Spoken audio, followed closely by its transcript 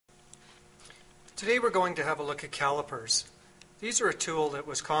Today we're going to have a look at calipers. These are a tool that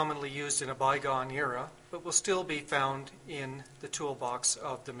was commonly used in a bygone era, but will still be found in the toolbox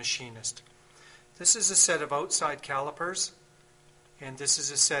of the machinist. This is a set of outside calipers, and this is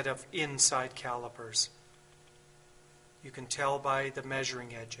a set of inside calipers. You can tell by the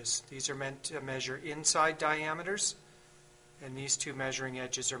measuring edges. These are meant to measure inside diameters, and these two measuring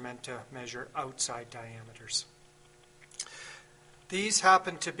edges are meant to measure outside diameters. These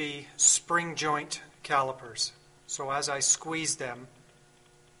happen to be spring joint calipers. So as I squeeze them,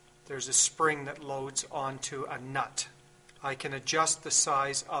 there's a spring that loads onto a nut. I can adjust the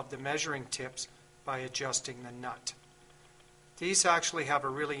size of the measuring tips by adjusting the nut. These actually have a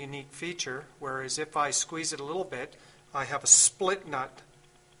really unique feature, whereas if I squeeze it a little bit, I have a split nut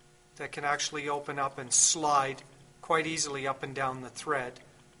that can actually open up and slide quite easily up and down the thread.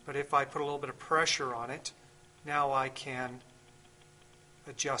 But if I put a little bit of pressure on it, now I can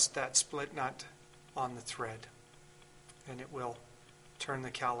adjust that split nut on the thread, and it will turn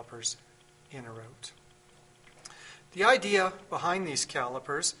the calipers in or out. The idea behind these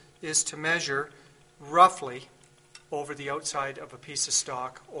calipers is to measure roughly over the outside of a piece of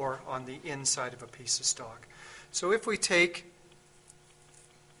stock or on the inside of a piece of stock. So if we take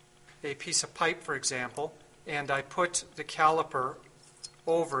a piece of pipe, for example, and I put the caliper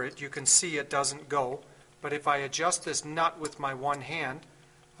over it, you can see it doesn't go. But if I adjust this nut with my one hand,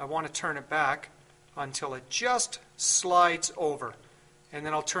 I want to turn it back until it just slides over. And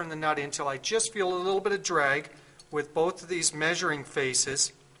then I'll turn the nut in until I just feel a little bit of drag with both of these measuring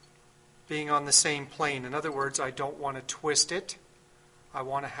faces being on the same plane. In other words, I don't want to twist it. I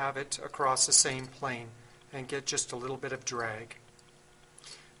want to have it across the same plane and get just a little bit of drag.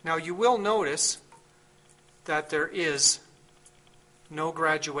 Now you will notice that there is no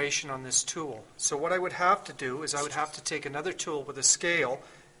graduation on this tool. So what I would have to do is I would have to take another tool with a scale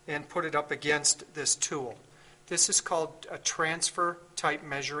and put it up against this tool. This is called a transfer type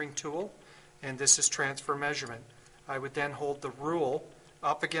measuring tool, and this is transfer measurement. I would then hold the rule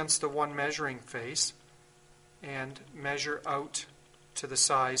up against the one measuring face and measure out to the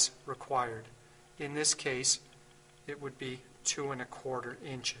size required. In this case, it would be 2 1/4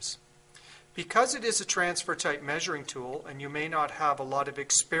 inches. Because it is a transfer type measuring tool, and you may not have a lot of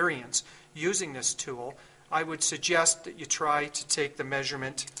experience using this tool, I would suggest that you try to take the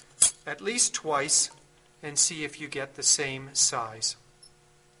measurement at least twice and see if you get the same size.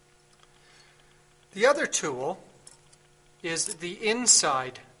 The other tool is the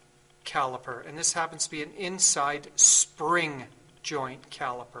inside caliper, and this happens to be an inside spring joint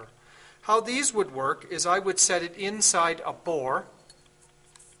caliper. How these would work is I would set it inside a bore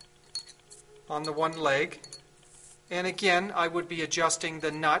on the one leg, and again I would be adjusting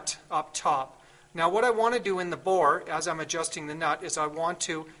the nut up top. Now what I want to do in the bore as I'm adjusting the nut is I want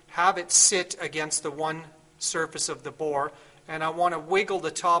to have it sit against the one surface of the bore, and I want to wiggle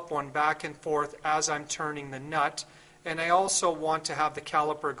the top one back and forth as I'm turning the nut, and I also want to have the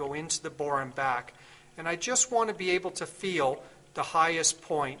caliper go into the bore and back, and I just want to be able to feel the highest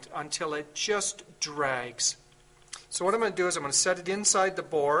point until it just drags. So what I'm going to do is I'm going to set it inside the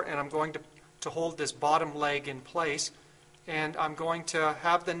bore, and I'm going to hold this bottom leg in place, and I'm going to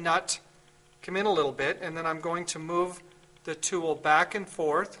have the nut come in a little bit, and then I'm going to move the tool back and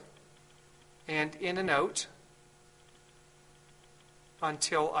forth and in and out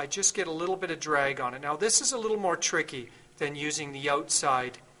until I just get a little bit of drag on it. Now this is a little more tricky than using the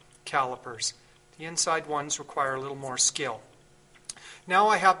outside calipers. The inside ones require a little more skill. Now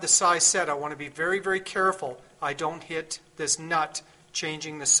I have the size set. I want to be very, very careful I don't hit this nut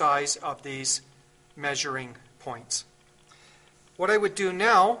changing the size of these measuring points. What I would do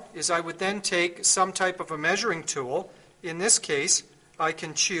now is I would then take some type of a measuring tool. In this case, I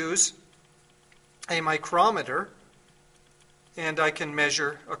can choose a micrometer, and I can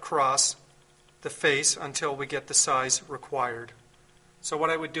measure across the face until we get the size required. So what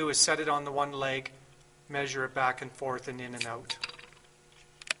I would do is set it on the one leg, measure it back and forth and in and out.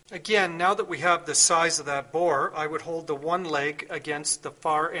 Again, now that we have the size of that bore, I would hold the one leg against the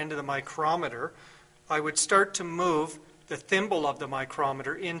far end of the micrometer. I would start to move the thimble of the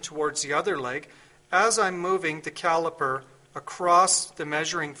micrometer in towards the other leg as I'm moving the caliper across the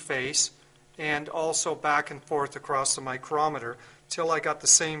measuring face and also back and forth across the micrometer till I got the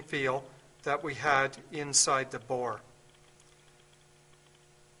same feel that we had inside the bore.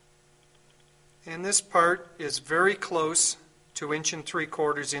 And this part is very close to 1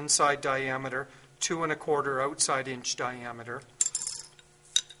 3/4 inside diameter, 2 1/4 outside inch diameter,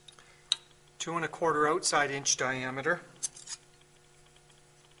 2 1/4 outside inch diameter,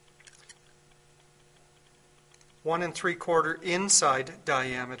 1 3/4 inside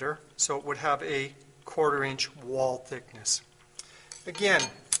diameter, so it would have a 1/4 inch wall thickness. Again,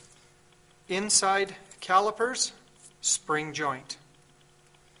 inside calipers, spring joint.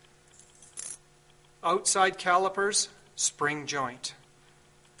 Outside calipers, spring joint.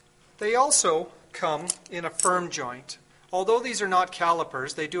 They also come in a firm joint. Although these are not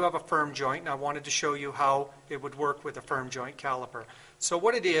calipers, they do have a firm joint, and I wanted to show you how it would work with a firm joint caliper. So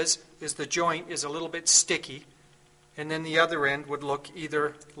what it is the joint is a little bit sticky, and then the other end would look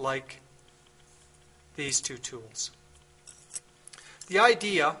either like these two tools. The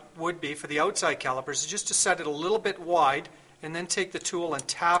idea would be for the outside calipers is just to set it a little bit wide and then take the tool and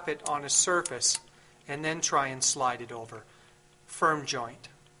tap it on a surface and then try and slide it over. Firm joint.